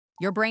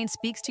Your brain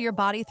speaks to your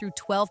body through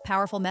 12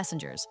 powerful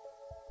messengers.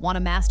 Want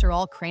to master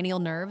all cranial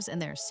nerves and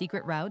their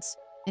secret routes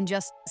in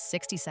just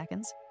 60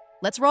 seconds?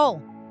 Let's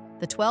roll!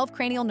 The 12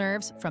 cranial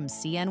nerves from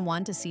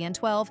CN1 to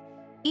CN12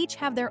 each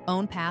have their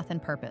own path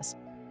and purpose.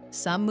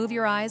 Some move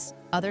your eyes,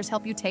 others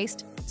help you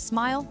taste,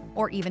 smile,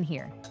 or even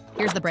hear.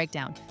 Here's the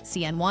breakdown.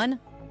 CN1,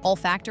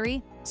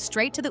 olfactory,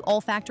 straight to the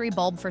olfactory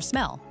bulb for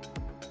smell.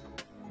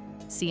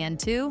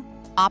 CN2,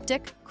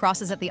 optic,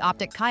 crosses at the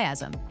optic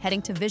chiasm,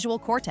 heading to visual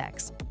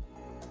cortex.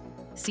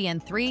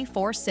 CN3,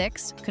 4,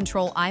 6,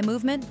 control eye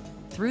movement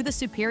through the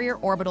superior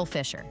orbital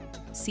fissure.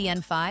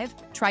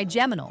 CN5,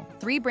 trigeminal,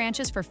 3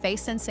 branches for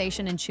face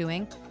sensation and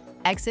chewing,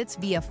 exits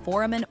via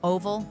foramen,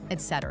 oval,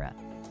 etc.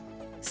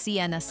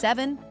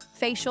 CN7,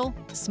 facial,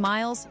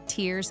 smiles,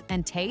 tears,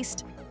 and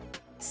taste.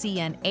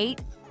 CN8,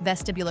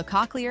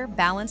 vestibulocochlear,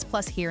 balance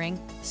plus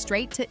hearing,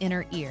 straight to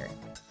inner ear.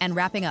 And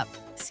wrapping up,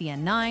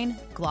 CN9,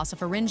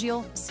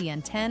 glossopharyngeal,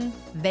 CN10,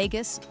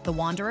 vagus, the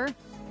wanderer,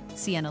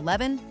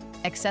 CN11,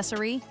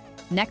 accessory,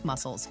 neck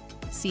muscles,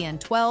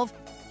 CN12,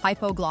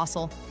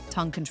 hypoglossal,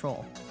 tongue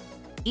control.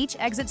 Each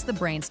exits the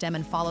brainstem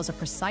and follows a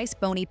precise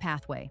bony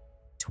pathway.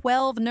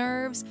 12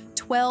 nerves,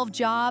 12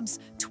 jobs,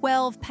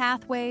 12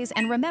 pathways,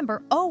 and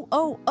remember,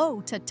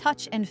 to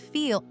touch and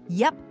feel.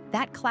 Yep,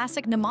 that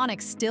classic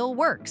mnemonic still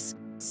works.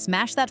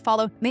 Smash that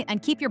follow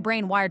and keep your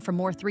brain wired for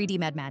more 3D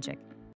med magic.